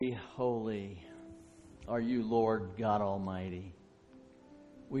holy are you, Lord God Almighty.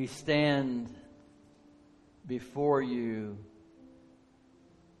 We stand before you,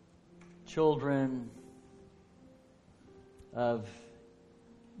 children of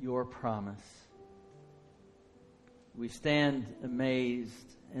your promise. We stand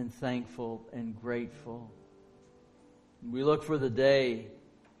amazed and thankful and grateful. We look for the day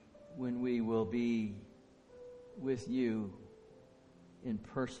when we will be with you in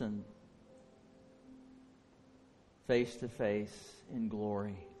person, face to face in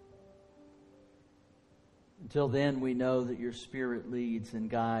glory. Until then, we know that your Spirit leads and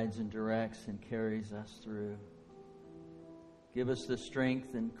guides and directs and carries us through. Give us the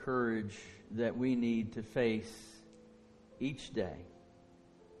strength and courage that we need to face each day.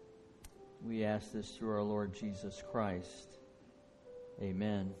 We ask this through our Lord Jesus Christ.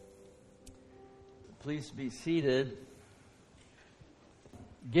 Amen. Please be seated.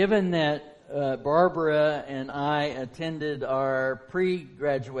 Given that Barbara and I attended our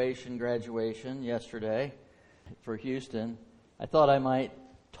pre-graduation graduation yesterday for Houston, I thought I might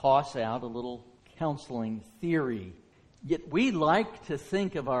toss out a little counseling theory. Yet we like to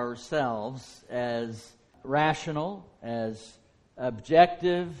think of ourselves as rational, as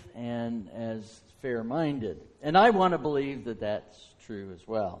objective, and as fair-minded. And I want to believe that that's true as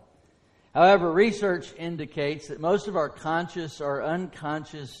well. However, research indicates that most of our conscious or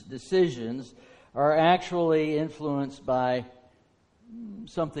unconscious decisions are actually influenced by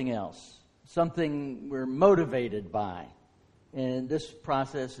something else, something we're motivated by. And this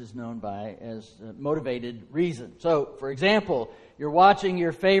process is known as motivated reason. So, for example, you're watching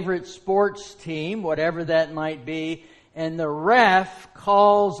your favorite sports team, whatever that might be, and the ref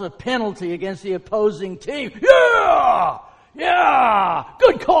calls a penalty against the opposing team. Yeah,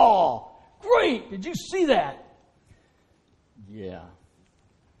 good call. Great, did you see that? Yeah.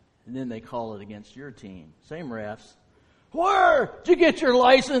 And then they call it against your team. Same refs. Where did you get your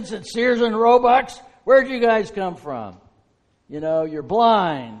license at Sears and Roebuck's? Where'd you guys come from? You know, you're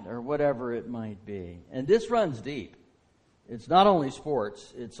blind, or whatever it might be. And this runs deep. It's not only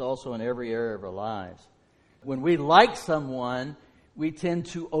sports, it's also in every area of our lives. When we like someone, we tend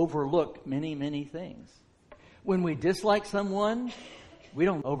to overlook many, many things. When we dislike someone, we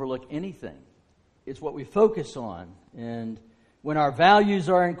don't overlook anything. It's what we focus on. And when our values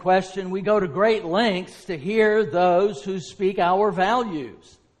are in question, we go to great lengths to hear those who speak our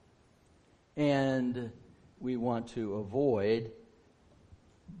values. And we want to avoid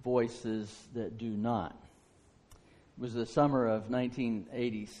voices that do not. It was the summer of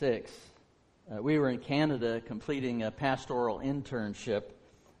 1986. We were in Canada completing a pastoral internship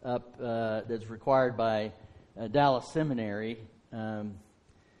that's required by Dallas Seminary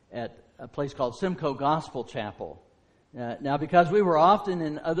at a place called Simcoe Gospel Chapel. Now, because we were often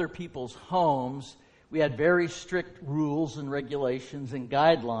in other people's homes, we had very strict rules and regulations and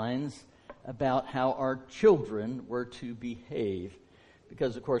guidelines about how our children were to behave.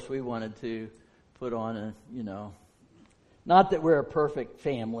 Because, of course, we wanted to put on not that we're a perfect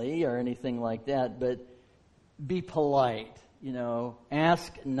family or anything like that, but be polite,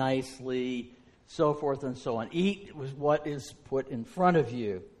 ask nicely, so forth and so on. Eat with what is put in front of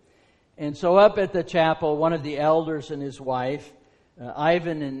you. And so up at the chapel, one of the elders and his wife,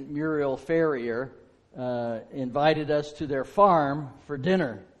 Ivan and Muriel Ferrier, invited us to their farm for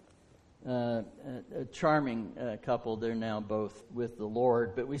dinner. A charming couple. They're now both with the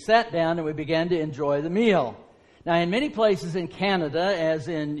Lord. But we sat down and we began to enjoy the meal. Now, in many places in Canada, as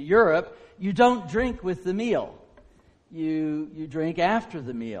in Europe, you don't drink with the meal. You drink after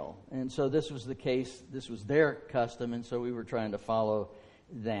the meal. And so this was the case. This was their custom, and so we were trying to follow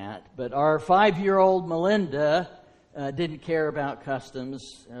that. But our 5-year-old Melinda didn't care about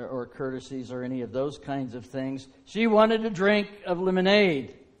customs or courtesies or any of those kinds of things. She wanted a drink of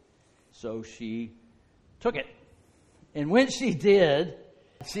lemonade. So she took it. And when she did,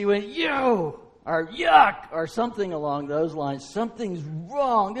 she went, "Yo!" or "yuck!" or something along those lines. Something's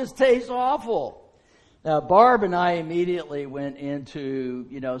wrong. This tastes awful. Now, Barb and I immediately went into,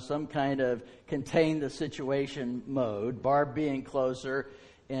 some kind of contain the situation mode. Barb being closer,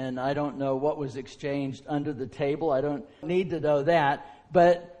 and I don't know what was exchanged under the table. I don't need to know that.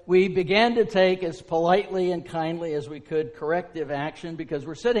 But we began to take, as politely and kindly as we could, corrective action because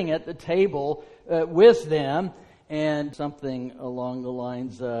we're sitting at the table with them, and something along the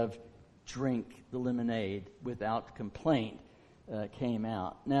lines of drink the lemonade without complaint came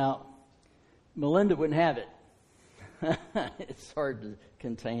out. Now, Melinda wouldn't have it. It's hard to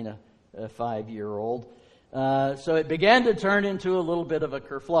contain a 5-year-old. So it began to turn into a little bit of a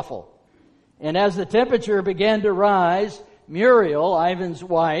kerfluffle. And as the temperature began to rise, Muriel, Ivan's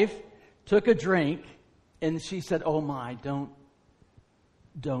wife, took a drink, and she said, "Oh my, don't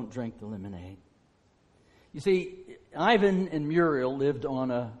drink the lemonade." You see, Ivan and Muriel lived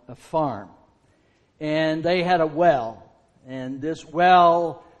on a farm, and they had a well. And this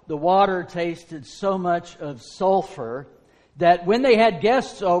well, the water tasted so much of sulfur that when they had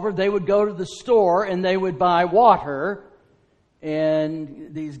guests over, they would go to the store and they would buy water in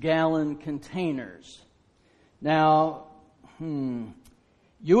these gallon containers. Now,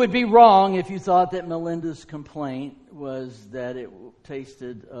 you would be wrong if you thought that Melinda's complaint was that it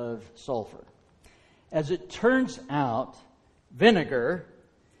tasted of sulfur. As it turns out, vinegar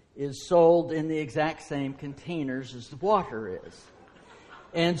is sold in the exact same containers as the water is.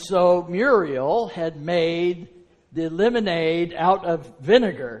 And so Muriel had made the lemonade out of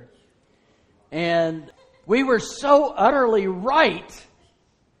vinegar. And we were so utterly right,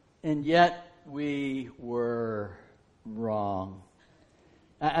 and yet we were wrong.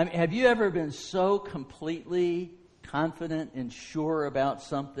 I mean, have you ever been so completely confident and sure about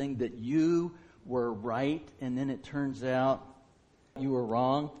something that you were right, and then it turns out you were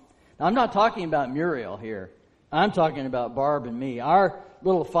wrong? Now, I'm not talking about Muriel here. I'm talking about Barb and me. Our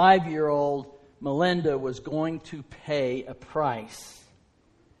little 5-year-old Melinda was going to pay a price,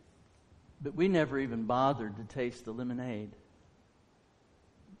 but we never even bothered to taste the lemonade.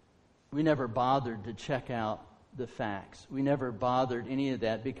 We never bothered to check out the facts. We never bothered any of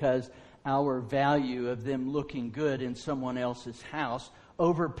that because our value of them looking good in someone else's house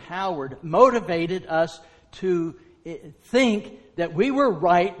motivated us to think that we were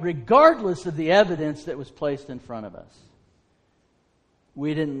right regardless of the evidence that was placed in front of us.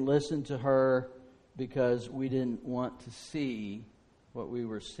 We didn't listen to her because we didn't want to see what we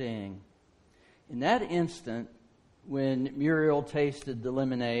were seeing. In that instant, when Muriel tasted the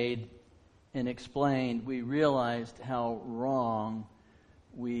lemonade and explained, we realized how wrong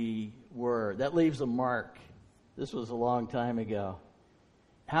we were. That leaves a mark. This was a long time ago.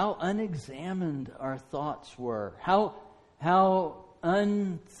 How unexamined our thoughts were. How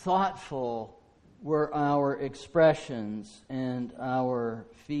unthoughtful were our expressions and our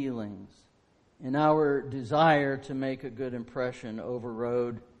feelings. And our desire to make a good impression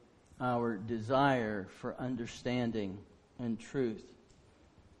overrode our desire for understanding and truth.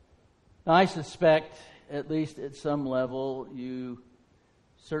 Now, I suspect, at least at some level, you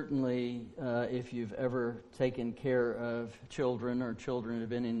certainly, if you've ever taken care of children or children have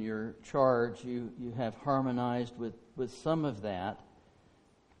been in your charge, you have harmonized with some of that.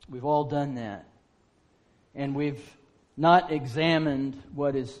 We've all done that. And we've not examined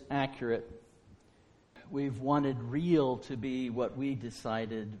what is accurate. We've wanted real to be what we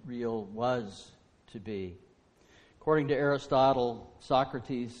decided real was to be. According to Aristotle,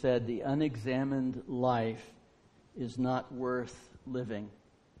 Socrates said the unexamined life is not worth living.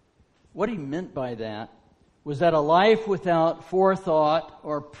 What he meant by that was that a life without forethought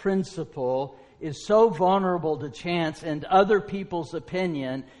or principle is so vulnerable to chance and other people's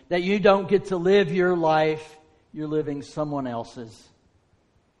opinion that you don't get to live your life, you're living someone else's.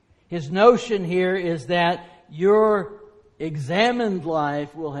 His notion here is that your examined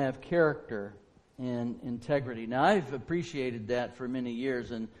life will have character and integrity. Now, I've appreciated that for many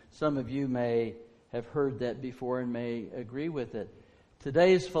years, and some of you may have heard that before and may agree with it.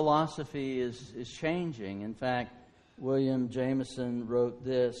 Today's philosophy is changing. In fact, William Jameson wrote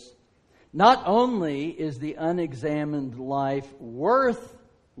this: not only is the unexamined life worth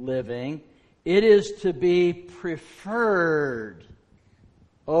living, it is to be preferred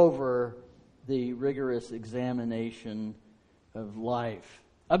over the rigorous examination of life.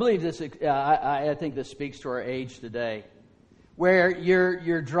 I believe this. I think this speaks to our age today, where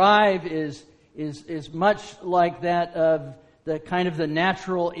your drive is much like that of the kind of the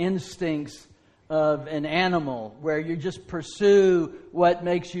natural instincts of an animal, where you just pursue what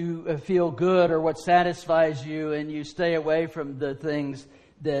makes you feel good or what satisfies you, and you stay away from the things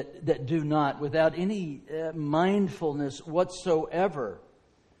that do not, without any mindfulness whatsoever.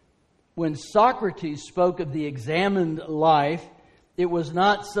 When Socrates spoke of the examined life, it was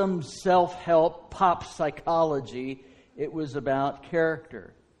not some self-help pop psychology. It was about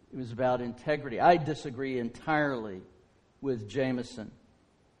character. It was about integrity. I disagree entirely with Jameson.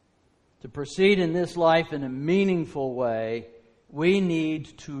 To proceed in this life in a meaningful way, we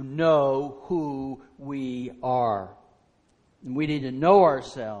need to know who we are. And we need to know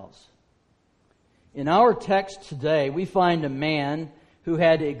ourselves. In our text today, we find a man who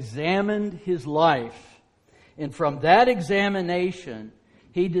had examined his life. And from that examination,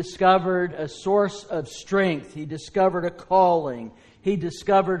 he discovered a source of strength. He discovered a calling. He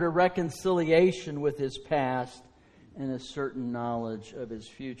discovered a reconciliation with his past and a certain knowledge of his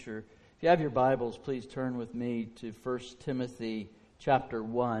future. If you have your Bibles, please turn with me to 1 Timothy chapter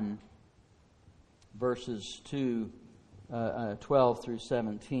 1, verses 12 through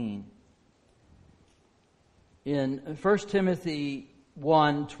 17. In 1 Timothy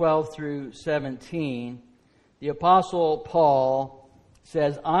 1, 12 through 17, the Apostle Paul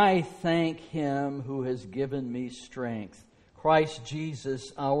says, I thank Him who has given me strength, Christ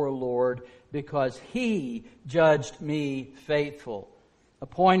Jesus our Lord, because He judged me faithful,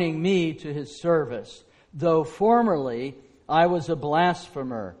 appointing me to His service, though formerly I was a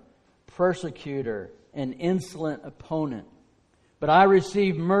blasphemer, persecutor, an insolent opponent. But I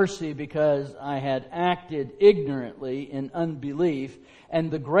received mercy because I had acted ignorantly in unbelief,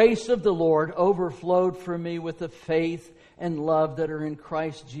 and the grace of the Lord overflowed for me with the faith and love that are in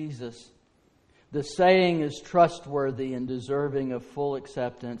Christ Jesus. The saying is trustworthy and deserving of full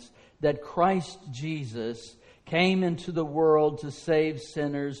acceptance, that Christ Jesus came into the world to save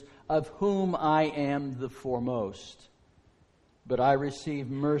sinners, of whom I am the foremost. But I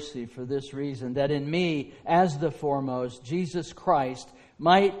received mercy for this reason, that in me, as the foremost, Jesus Christ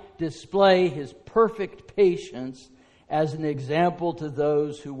might display His perfect patience as an example to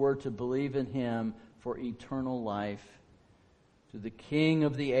those who were to believe in Him for eternal life. To the King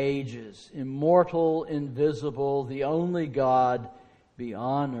of the ages, immortal, invisible, the only God, be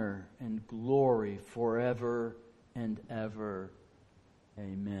honor and glory forever and ever.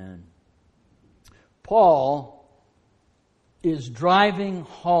 Amen. Paul is driving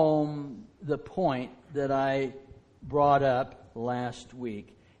home the point that I brought up last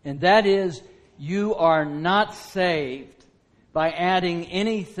week. And that is, you are not saved by adding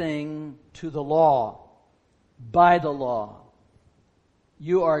anything to the law, by the law.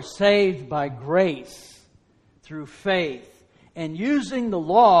 You are saved by grace through faith. And using the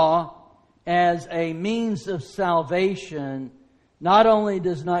law as a means of salvation not only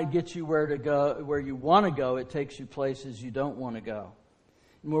does not get you where you want to go, it takes you places you don't want to go.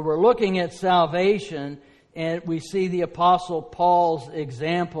 And when we're looking at salvation, and we see the Apostle Paul's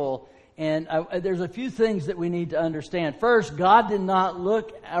example, and there's a few things that we need to understand. First, God did not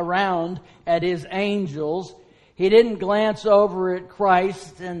look around at His angels. He didn't glance over at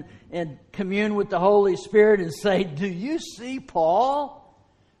Christ and commune with the Holy Spirit and say, do you see Paul?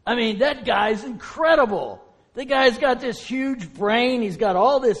 I mean, that guy's incredible. The guy's got this huge brain. He's got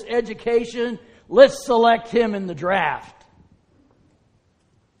all this education. Let's select him in the draft.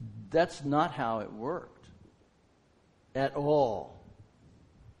 That's not how it worked at all.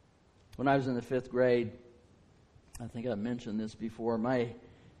 When I was in the 5th grade, I think I mentioned this before, my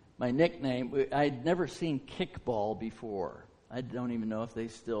nickname, I'd never seen kickball before. I don't even know if they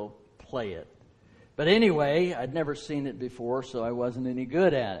still play it. But anyway, I'd never seen it before, so I wasn't any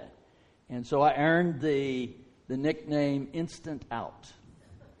good at it. And so I earned the nickname Instant Out.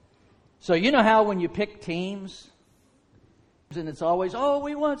 So you know how when you pick teams, and it's always,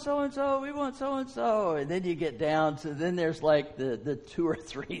 we want so-and-so, we want so-and-so. And then you get down to, then there's like the 2 or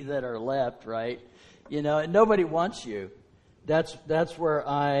 3 that are left, right? You know, and nobody wants you. That's where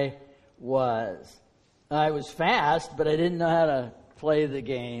I was. I was fast, but I didn't know how to play the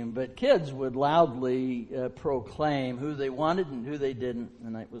game. But kids would loudly proclaim who they wanted and who they didn't,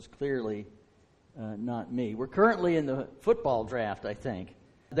 and it was clearly not me. We're currently in the football draft, I think.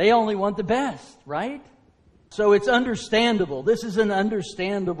 They only want the best, right? So it's understandable. This is an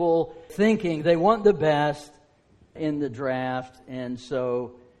understandable thinking. They want the best in the draft, and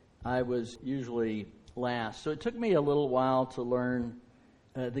so I was usually last. So it took me a little while to learn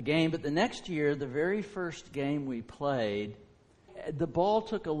the game, but the next year, the very first game we played, the ball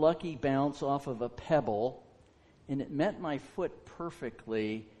took a lucky bounce off of a pebble, and it met my foot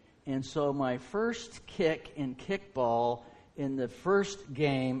perfectly, and so my first kick in kickball in the first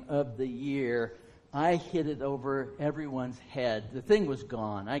game of the year, I hit it over everyone's head. The thing was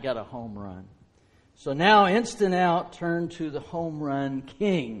gone. I got a home run. So now Instant Out turned to the home run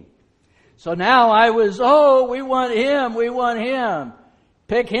king. So now I was, we want him.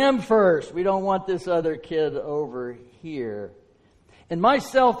 Pick him first. We don't want this other kid over here. And my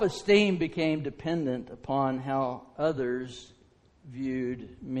self-esteem became dependent upon how others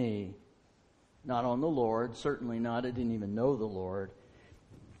viewed me. Not on the Lord, certainly not. I didn't even know the Lord.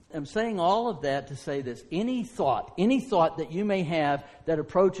 I'm saying all of that to say this. Any thought that you may have that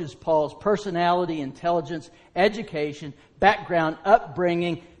approaches Paul's personality, intelligence, education, background,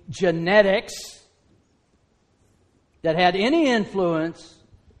 upbringing, genetics, that had any influence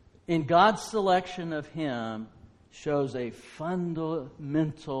in God's selection of him, shows a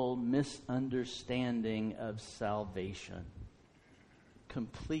fundamental misunderstanding of salvation.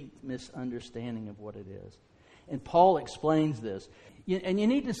 Complete misunderstanding of what it is. And Paul explains this. And you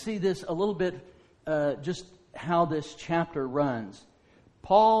need to see this a little bit, just how this chapter runs.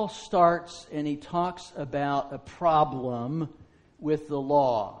 Paul starts and he talks about a problem with the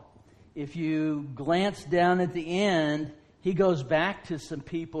law. If you glance down at the end, he goes back to some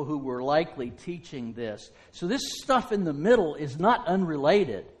people who were likely teaching this. So this stuff in the middle is not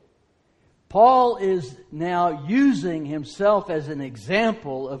unrelated. Paul is now using himself as an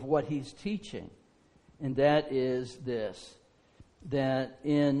example of what he's teaching. And that is this. That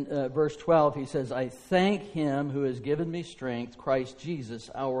in verse 12 he says, I thank him who has given me strength, Christ Jesus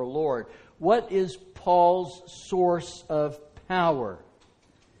our Lord. What is Paul's source of power?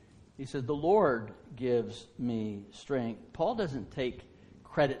 He said, the Lord gives me strength. Paul doesn't take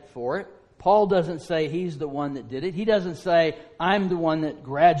credit for it. Paul doesn't say he's the one that did it. He doesn't say, I'm the one that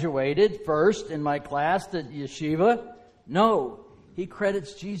graduated first in my class at yeshiva. No, he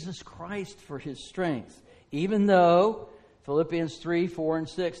credits Jesus Christ for his strength. Even though Philippians 3, 4, and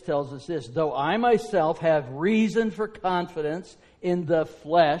 6 tells us this, though I myself have reason for confidence in the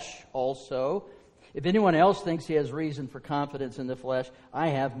flesh also. If anyone else thinks he has reason for confidence in the flesh, I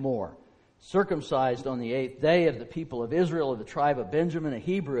have more. Circumcised on the 8th day, of the people of Israel, of the tribe of Benjamin, a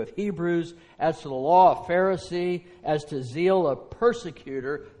Hebrew of Hebrews, as to the law, a Pharisee, as to zeal, a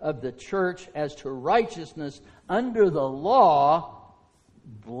persecutor of the church, as to righteousness under the law,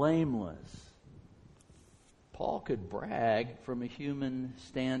 blameless. Paul could brag from a human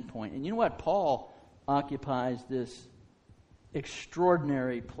standpoint. And you know what? Paul occupies this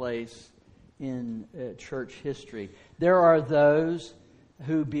extraordinary place in church history. There are those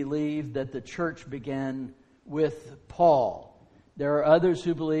who believe that the church began with Paul. There are others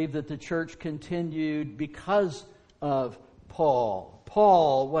who believe that the church continued because of Paul.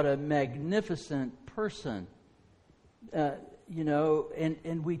 Paul, what a magnificent person. And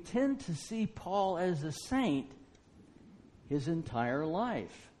we tend to see Paul as a saint his entire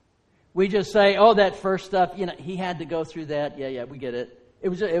life. We just say, oh, that first stuff, he had to go through that. Yeah, we get it. It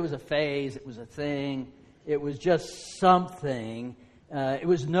was a phase. It was a thing. It was just something. It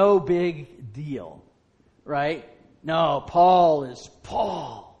was no big deal, right? No, Paul is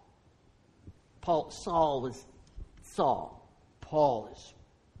Paul. Saul is Saul. Paul is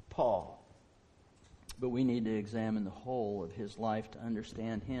Paul. But we need to examine the whole of his life to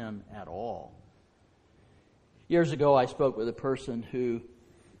understand him at all. Years ago, I spoke with a person who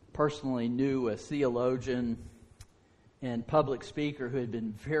personally knew a theologian and public speaker who had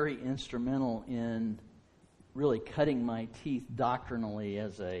been very instrumental in really cutting my teeth doctrinally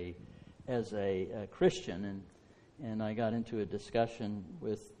as a Christian. And I got into a discussion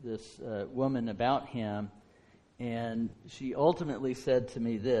with this woman about him, and she ultimately said to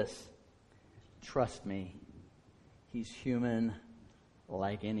me this, trust me, he's human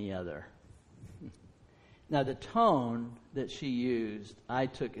like any other. Now, the tone that she used, I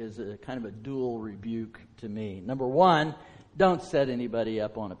took as a kind of a dual rebuke to me. Number one, don't set anybody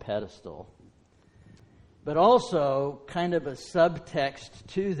up on a pedestal. But also, kind of a subtext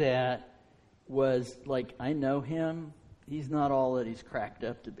to that was like, I know him. He's not all that he's cracked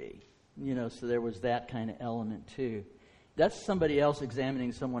up to be. So there was that kind of element too. That's somebody else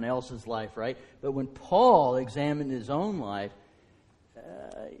examining someone else's life, right? But when Paul examined his own life,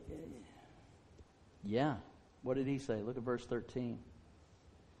 what did he say? Look at verse 13.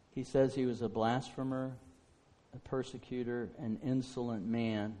 He says he was a blasphemer, a persecutor, an insolent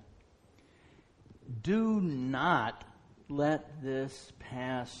man. Do not let this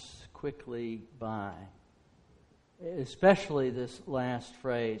pass quickly by. Especially this last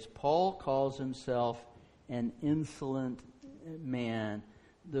phrase. Paul calls himself an insolent man.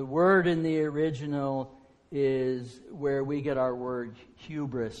 The word in the original is where we get our word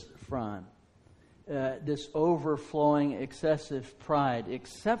hubris from. This overflowing, excessive pride.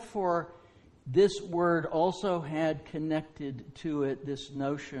 Except for this word also had connected to it this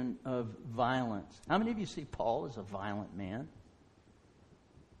notion of violence. How many of you see Paul as a violent man?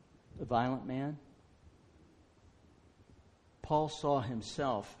 A violent man? Paul saw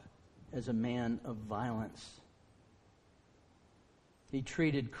himself as a man of violence. He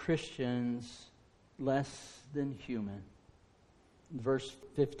treated Christians less than human. In verse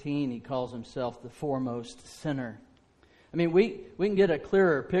 15, he calls himself the foremost sinner. I mean, we can get a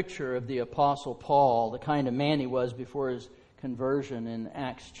clearer picture of the Apostle Paul, the kind of man he was before his conversion in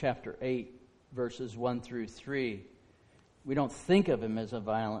Acts chapter 8, verses 1 through 3. We don't think of him as a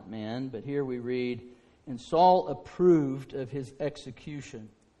violent man, but here we read, and Saul approved of his execution.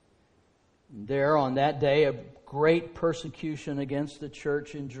 There on that day, a great persecution against the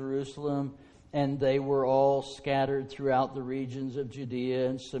church in Jerusalem, and they were all scattered throughout the regions of Judea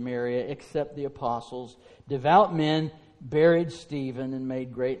and Samaria, except the apostles. Devout men buried Stephen and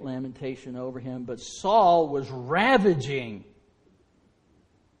made great lamentation over him. But Saul was ravaging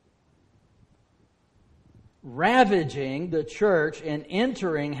the church and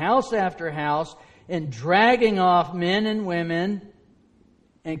entering house after house and dragging off men and women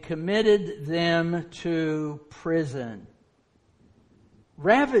and committed them to prison.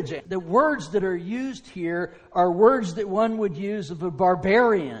 Ravaging. The words that are used here are words that one would use of a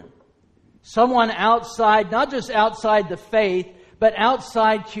barbarian. Someone outside, not just outside the faith, but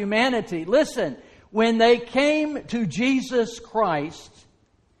outside humanity. Listen, when they came to Jesus Christ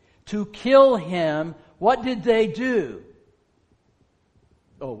to kill Him, what did they do?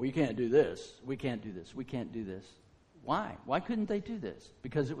 Oh, we can't do this. We can't do this. We can't do this. Why? Why couldn't they do this?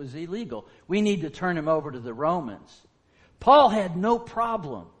 Because it was illegal. We need to turn him over to the Romans. Paul had no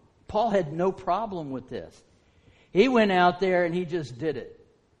problem. Paul had no problem with this. He went out there and he just did it.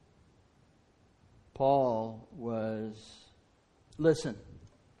 Paul was... Listen.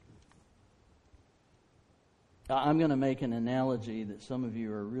 I'm going to make an analogy that some of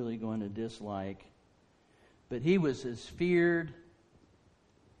you are really going to dislike. But he was as feared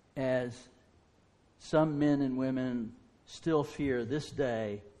as some men and women still fear this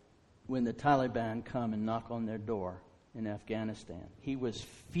day when the Taliban come and knock on their door in Afghanistan. He was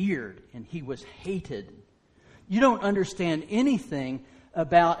feared and he was hated. You don't understand anything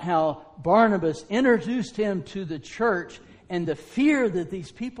about how Barnabas introduced him to the church and the fear that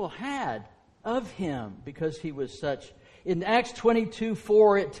these people had of him because he was such... In Acts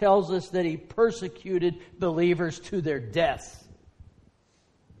 22:4, it tells us that he persecuted believers to their death.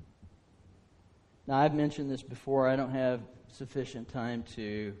 Now, I've mentioned this before. I don't have sufficient time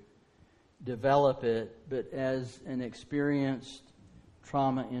to develop it, but as an experienced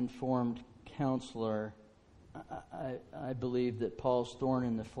trauma-informed counselor, I believe that Paul's thorn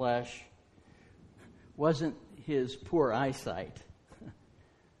in the flesh wasn't his poor eyesight.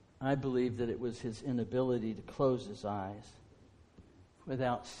 I believe that it was his inability to close his eyes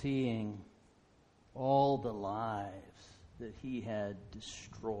without seeing all the lives that he had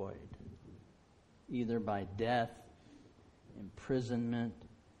destroyed, either by death, imprisonment,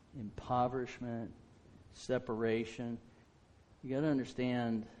 impoverishment, separation. You got to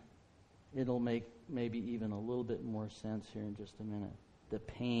understand, it'll make maybe even a little bit more sense here in just a minute, the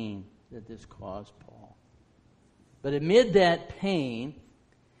pain that this caused Paul. But amid that pain,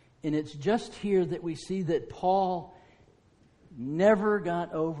 and it's just here that we see that Paul never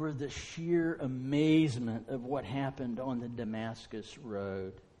got over the sheer amazement of what happened on the Damascus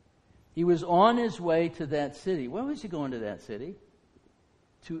road. He was on his way to that city. Why was he going to that city?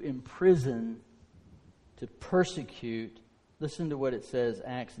 To imprison, to persecute. Listen to what it says,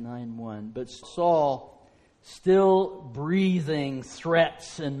 Acts 9:1. But Saul, still breathing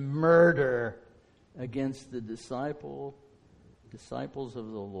threats and murder against the disciples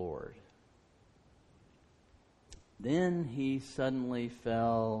of the Lord. Then he suddenly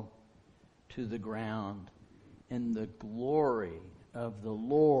fell to the ground, and the glory of the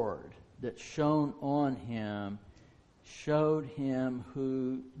Lord that shone on him showed him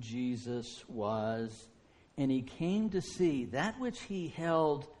who Jesus was, and he came to see that which he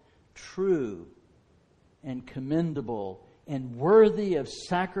held true and commendable and worthy of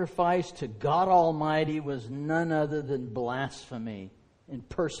sacrifice to God Almighty was none other than blasphemy and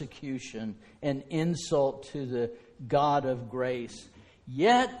persecution and insult to the God of grace.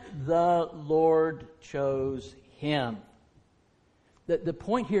 Yet the Lord chose him. The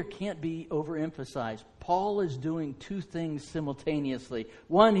point here can't be overemphasized. Paul is doing two things simultaneously.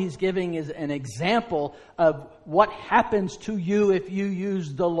 One, he's giving is an example of what happens to you if you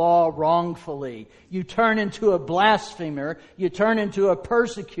use the law wrongfully. You turn into a blasphemer, you turn into a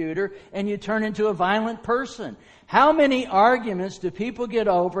persecutor, and you turn into a violent person. How many arguments do people get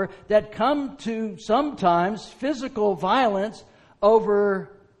over that come to sometimes physical violence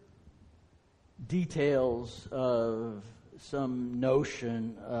over details of some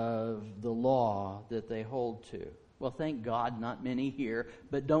notion of the law that they hold to? Well, thank God not many here,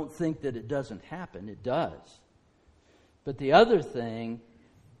 but don't think that it doesn't happen. It does. But the other thing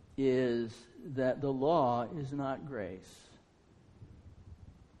is that the law is not grace.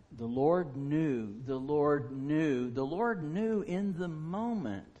 The Lord knew in the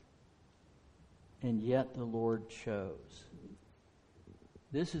moment, and yet the Lord chose.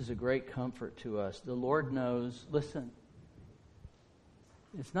 This is a great comfort to us. The Lord knows, listen,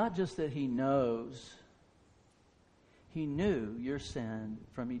 it's not just that He knows. He knew your sin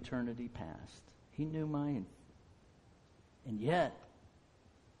from eternity past. He knew mine. And yet,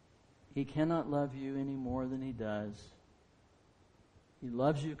 He cannot love you any more than He does. He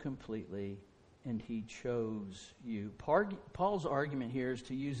loves you completely. and He chose you. Paul's argument here is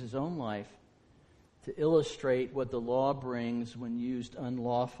to use his own life to illustrate what the law brings when used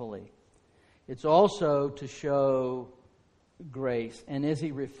unlawfully. It's also to show grace. And as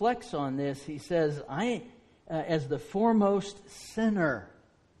he reflects on this, he says, as the foremost sinner,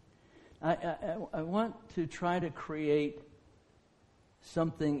 I want to try to create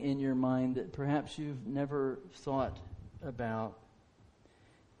something in your mind that perhaps you've never thought about.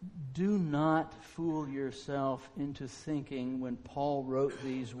 Do not fool yourself into thinking when Paul wrote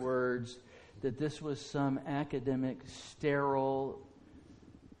these words that this was some academic, sterile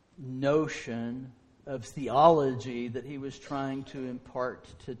notion of theology that he was trying to impart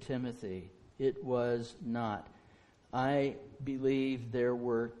to Timothy. It was not. I believe there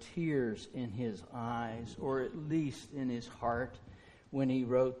were tears in his eyes, or at least in his heart, when he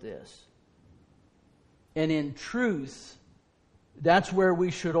wrote this. And in truth, that's where we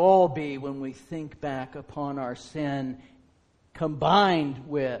should all be when we think back upon our sin, combined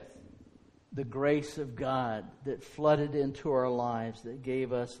with the grace of God that flooded into our lives, that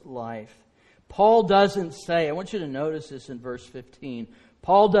gave us life. Paul doesn't say, I want you to notice this in verse 15,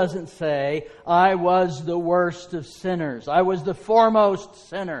 Paul doesn't say, I was the worst of sinners. I was the foremost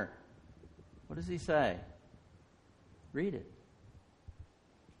sinner. What does he say? Read it.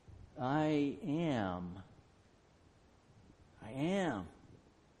 I am.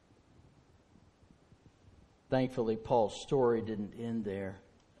 Thankfully, Paul's story didn't end there.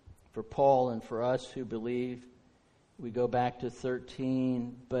 For Paul and for us who believe, we go back to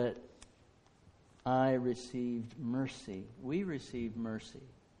 13, but I received mercy. We received mercy.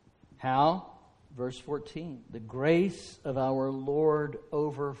 How? Verse 14. The grace of our Lord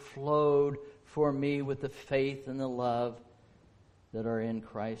overflowed for me with the faith and the love that are in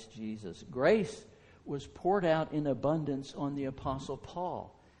Christ Jesus. Grace was poured out in abundance on the Apostle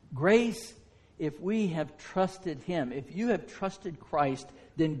Paul. Grace, if we have trusted Him, if you have trusted Christ,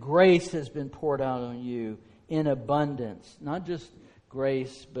 then grace has been poured out on you in abundance. Not just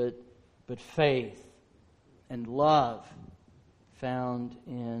grace, but faith and love found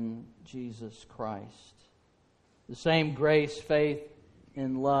in Jesus Christ. The same grace, faith,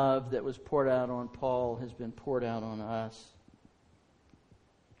 and love that was poured out on Paul has been poured out on us.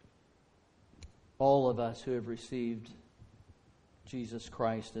 All of us who have received Jesus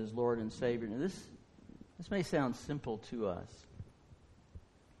Christ as Lord and Savior. Now this may sound simple to us.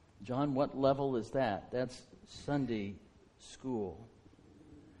 John, what level is that? That's Sunday school.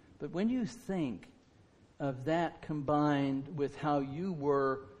 But when you think of that combined with how you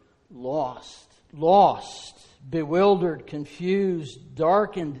were lost, bewildered, confused,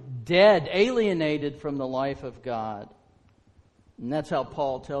 darkened, dead, alienated from the life of God. And that's how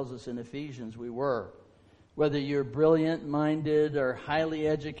Paul tells us in Ephesians we were. Whether you're brilliant-minded or highly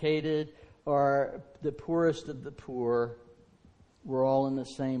educated or the poorest of the poor, we're all in the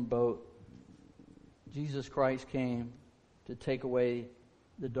same boat. Jesus Christ came to take away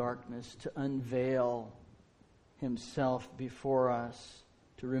the darkness, to unveil Himself before us,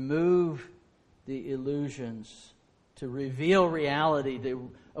 to remove the illusions, to reveal reality,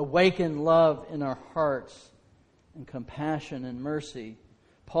 to awaken love in our hearts and compassion and mercy.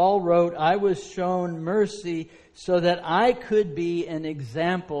 Paul wrote, I was shown mercy so that I could be an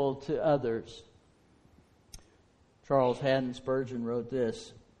example to others. Charles Haddon Spurgeon wrote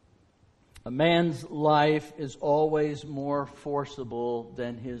this, a man's life is always more forcible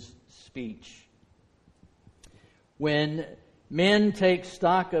than his speech. When men take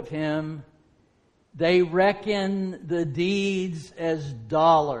stock of him, they reckon the deeds as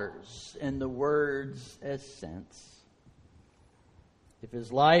dollars and the words as cents. If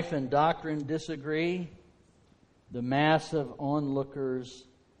his life and doctrine disagree, the mass of onlookers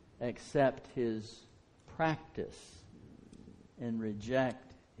accept his practice and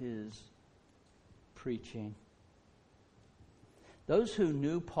reject his preaching. Those who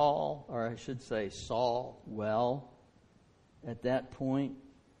knew Paul, or I should say Saul, well, at that point,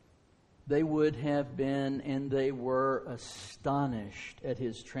 they would have been and they were astonished at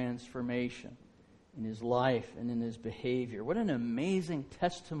his transformation in his life and in his behavior. What an amazing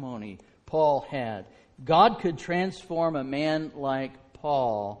testimony Paul had. If God could transform a man like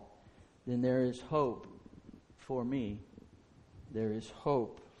Paul, then there is hope for me. There is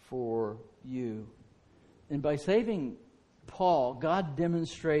hope for you. And by saving Paul, God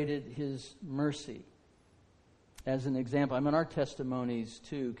demonstrated His mercy as an example. I mean, our testimonies,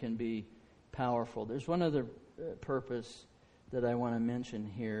 too, can be powerful. There's one other purpose that I want to mention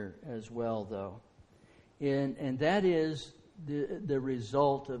here as well, though. And that is the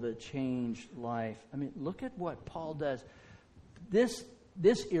result of a changed life. I mean, look at what Paul does. This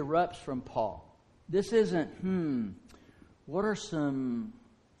erupts from Paul. This isn't, what are some,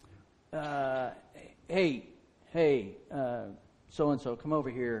 hey, so-and-so, come over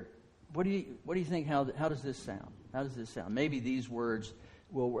here. What do you think, how does this sound? How does this sound? Maybe these words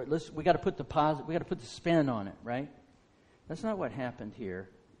will work. We got to put the spin on it, right? That's not what happened here.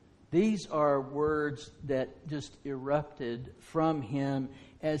 These are words that just erupted from him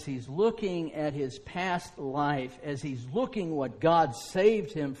as he's looking at his past life, as he's looking what God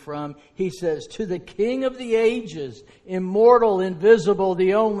saved him from. He says, "To the King of the ages, immortal, invisible,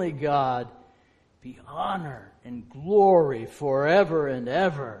 the only God, be honor and glory forever and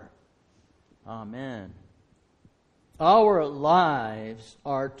ever. Amen." Our lives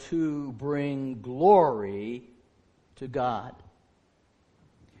are to bring glory to God.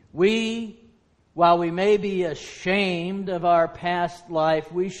 While we may be ashamed of our past life,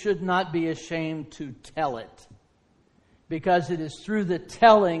 we should not be ashamed to tell it. Because it is through the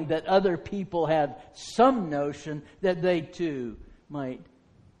telling that other people have some notion that they too might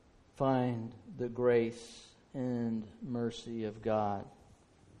find the grace and mercy of God.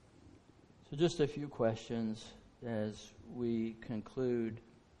 So just a few questions as we conclude.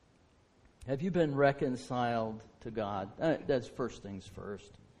 Have you been reconciled to God? That's first things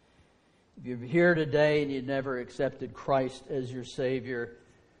first. If you're here today and you've never accepted Christ as your Savior,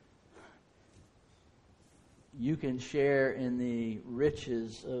 you can share in the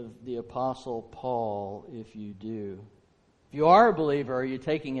riches of the Apostle Paul if you do. If you are a believer, are you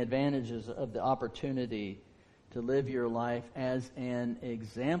taking advantages of the opportunity to live your life as an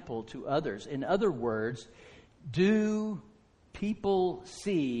example to others? In other words, do people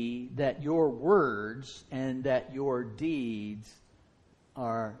see that your words and that your deeds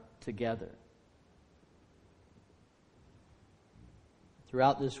are together?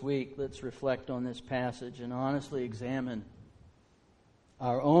 Throughout this week, let's reflect on this passage and honestly examine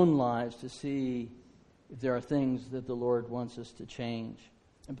our own lives to see if there are things that the Lord wants us to change.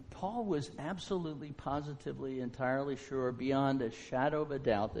 And Paul was absolutely, positively, entirely sure, beyond a shadow of a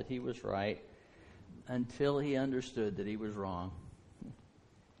doubt, that he was right until he understood that he was wrong.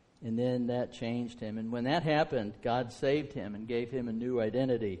 And then that changed him. And when that happened, God saved him and gave him a new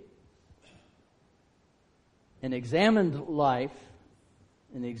identity. An examined life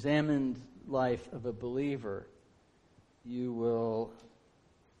of a believer, you will,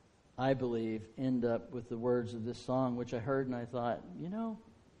 I believe, end up with the words of this song, which I heard and I thought,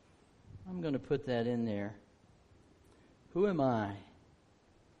 I'm going to put that in there. Who am I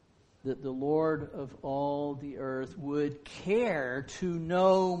that the Lord of all the earth would care to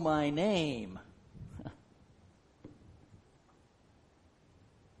know my name?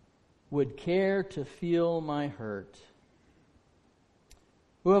 Would care to feel my hurt?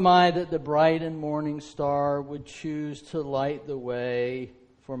 Who am I that the bright and morning star would choose to light the way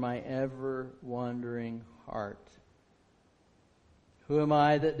for my ever-wandering heart? Who am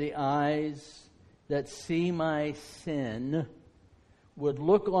I that the eyes that see my sin would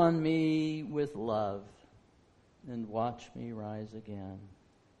look on me with love and watch me rise again?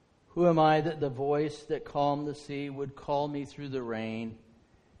 Who am I that the voice that calmed the sea would call me through the rain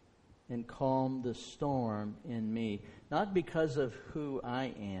and calm the storm in me? Not because of who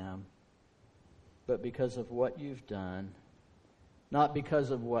I am, but because of what you've done. Not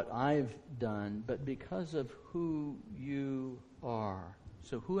because of what I've done, but because of who you are.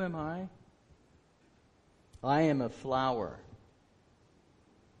 So who am I? I am a flower,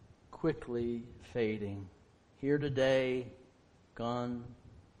 quickly fading. Here today, gone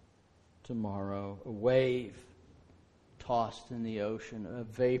tomorrow. A wave tossed in the ocean, a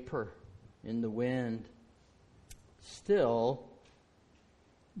vapor in the wind. Still,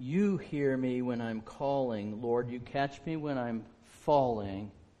 you hear me when I'm calling. Lord, you catch me when I'm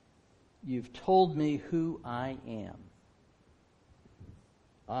falling. You've told me who I am.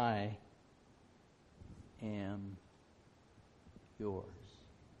 I am yours.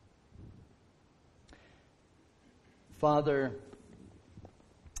 Father,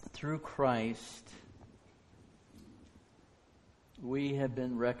 through Christ, we have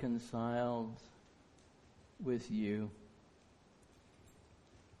been reconciled with you.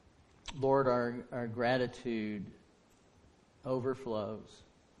 Lord, our gratitude overflows.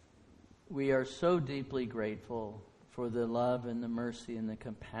 We are so deeply grateful for the love and the mercy and the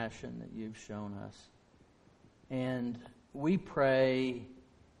compassion that you've shown us. And we pray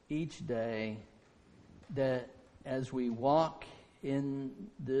each day that as we walk in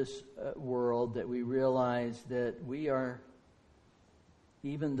this world, that we realize that we are,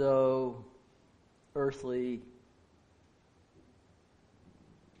 even though earthly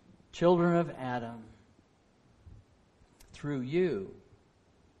children of Adam, through you,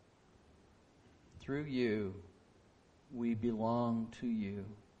 through you, we belong to you.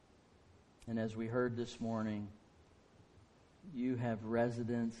 And as we heard this morning, you have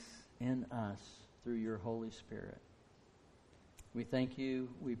residence in us through your Holy Spirit. We thank you,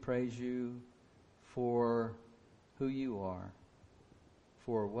 we praise you for who you are,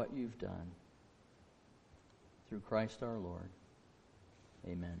 for what you've done. Through Christ our Lord.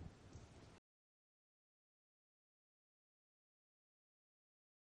 Amen.